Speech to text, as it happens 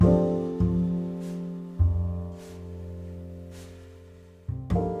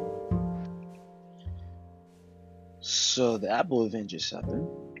So the Apple event just happened,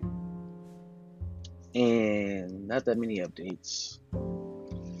 and not that many updates.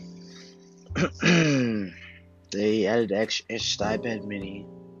 They added extra iPad Mini.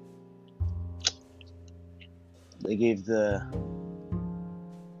 They gave the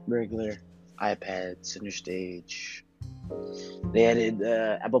regular iPad center stage. They added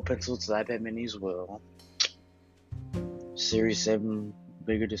the Apple Pencil to the iPad Mini as well. Series 7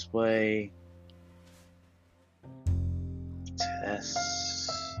 bigger display.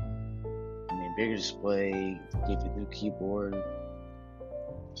 Bigger display. Gave you a new keyboard.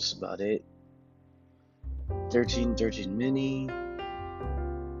 That's about it. 13 Mini.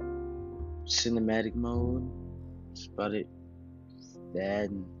 Cinematic mode. That's about it. That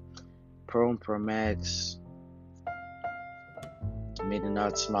and Pro and Pro Max. Made it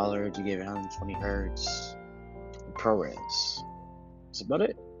not smaller to give it 120 hertz. ProRes. That's about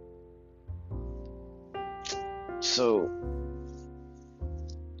it. So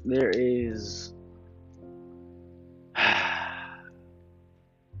there is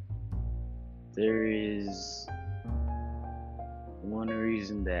one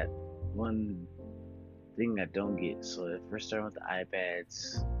thing I don't get. So if we're starting with the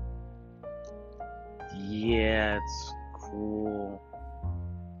iPads, yeah, it's cool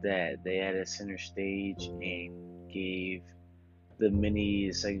that they added center stage and gave the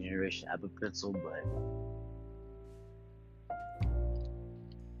Mini second generation Apple Pencil, but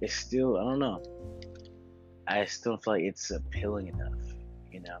it's still, I don't know. I still feel like it's appealing enough,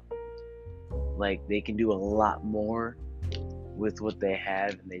 you know? Like, they can do a lot more with what they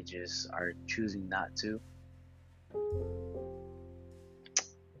have, and they just are choosing not to.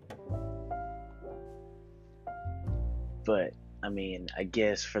 But I mean, I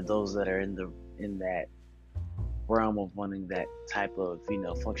guess for those that are in that realm of wanting that type of,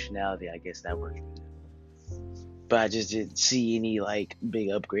 functionality, I guess that works for them. But I just didn't see any like big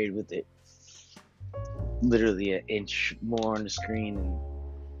upgrade with it. Literally an inch more on the screen and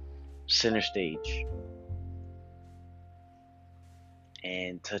center stage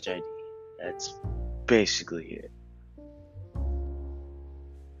and Touch ID. That's basically it.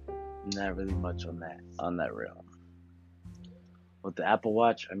 Not really much on that realm. With the Apple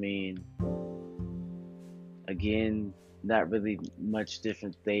Watch, I mean, again, not really much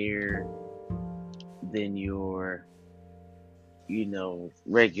different there than your,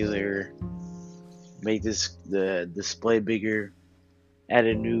 regular. Make the display bigger, add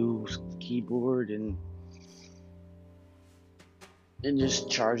a new keyboard, and just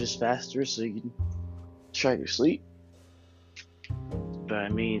charges faster so you can track your sleep. But I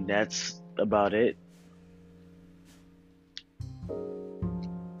mean, that's about it.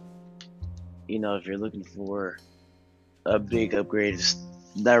 If you're looking for a big upgrade, it's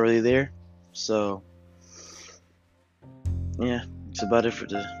not really there. So yeah, it's about it for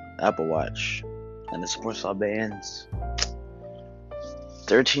the Apple Watch. And it supports all bands.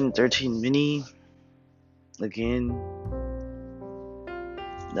 13 Mini, again,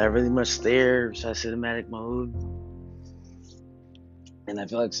 not really much there besides cinematic mode. And I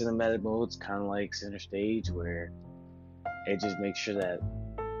feel like cinematic mode's kind of like center stage, where it just makes sure that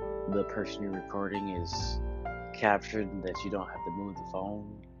the person you're recording is captured and that you don't have to move the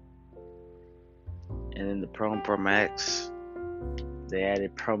phone. And then the Pro and Pro Max, they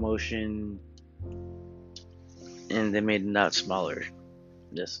added ProMotion and they made it not smaller.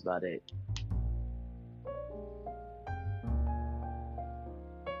 That's about it.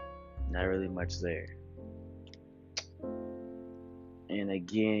 Not really much there. And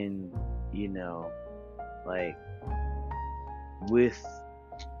again, like with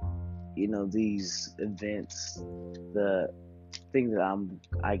these events, the thing that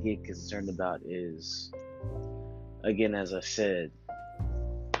I get concerned about is, again, as I said,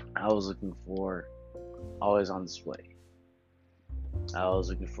 I was looking for always on display. I was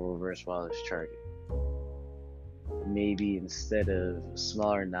looking for reverse wireless charging. Maybe instead of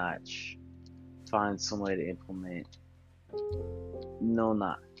smaller notch, find some way to implement no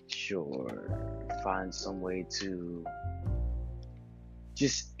notch, or find some way to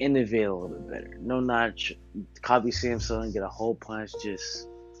just innovate a little bit better. No notch, copy Samsung, get a hole punch, just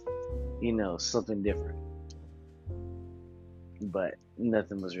something different. But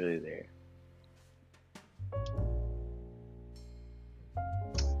nothing was really there.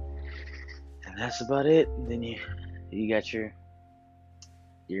 And that's about it. And then you got your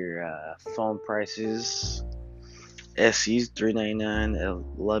phone prices. SE's $399,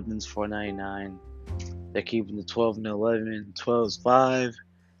 11's $499. They're keeping the 12 and 11. 12's $5,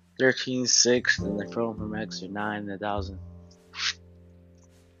 13's $6, and the Pro Max are $9 and $1,000.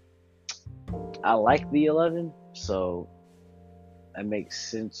 I like the 11, So that makes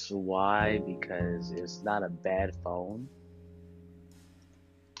sense why, because it's not a bad phone.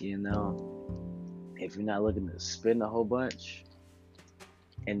 You know, if you're not looking to spend a whole bunch,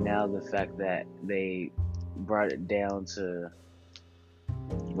 and now the fact that they brought it down to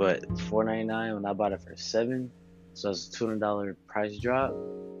what, $499 when I bought it for $7, so it's a $200 price drop.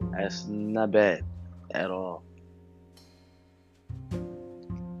 That's not bad at all.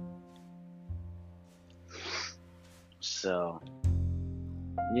 So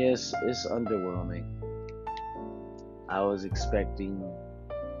yes, it's underwhelming. I was expecting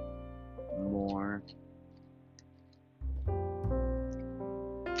more.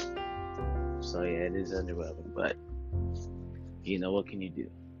 So yeah, it is underwhelming, but you know, what can you do?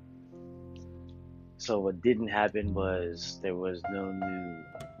 So what didn't happen was there was no new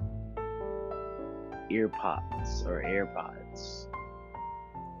earpods or AirPods.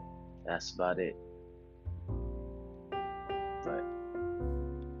 That's about it. But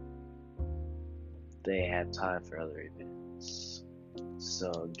they have time for other events.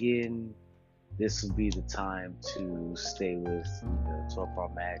 So again, this will be the time to stay with the 12 Pro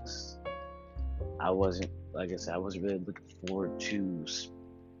Max. Like I said, I wasn't really looking forward to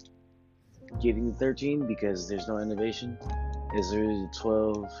getting the 13 because there's no innovation. It's really the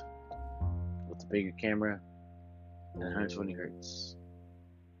 12 with the bigger camera and 120 hertz.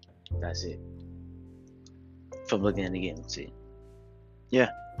 That's it. From looking at it again, see.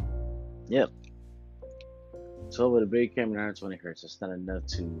 Yeah. Yep. 12 with a big camera and 120 hertz. It's not enough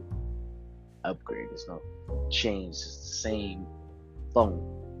to upgrade. It's no change. It's the same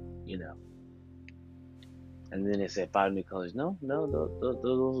phone, you know. And then they said 5 new colors. No,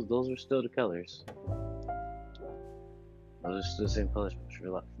 those are still the colors. Those are still the same colors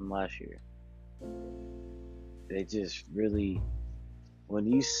from last year. They just really, when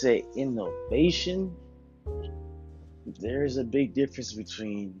you say innovation, there's a big difference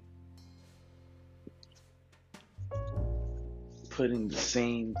between putting the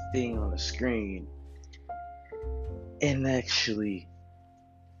same thing on the screen and actually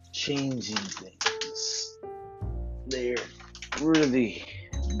changing things. They're really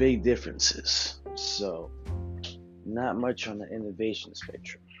big differences. So, not much on the innovation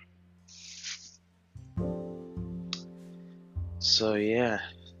spectrum. So yeah,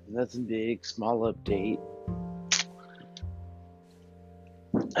 nothing big, small update.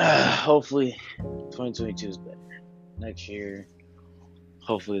 Hopefully 2022 is better. Next year,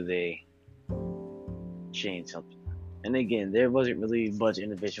 hopefully they change something. And again, there wasn't really much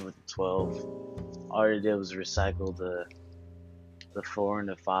innovation with the 12. All they did was recycle the 4 and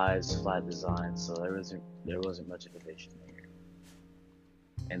the 5's flat design, so there wasn't much innovation there.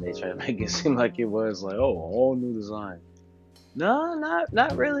 And they tried to make it seem like it was like, oh, a whole new design. No,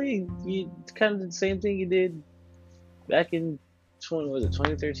 not really. You kind of did the same thing you did back in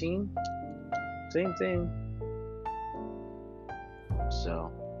 2013? Same thing.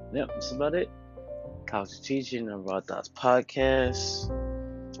 So, yep, that's about it. Couch Teaching and Raw Thoughts Podcast.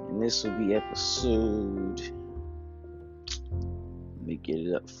 And this will be episode, let me get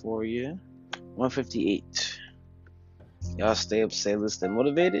it up for you, 158. Y'all stay up, stay listening, stay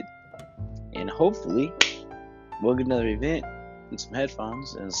motivated. And hopefully, we'll get another event and some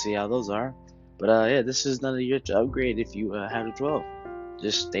headphones and see how those are. But yeah, this is another year to upgrade if you have a 12.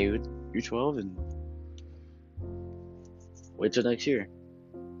 Just stay with your 12 and wait till next year.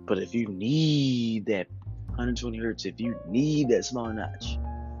 But if you need that 120 hertz, if you need that small notch,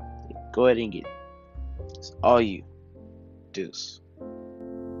 go ahead and get it. It's all you. Deuce.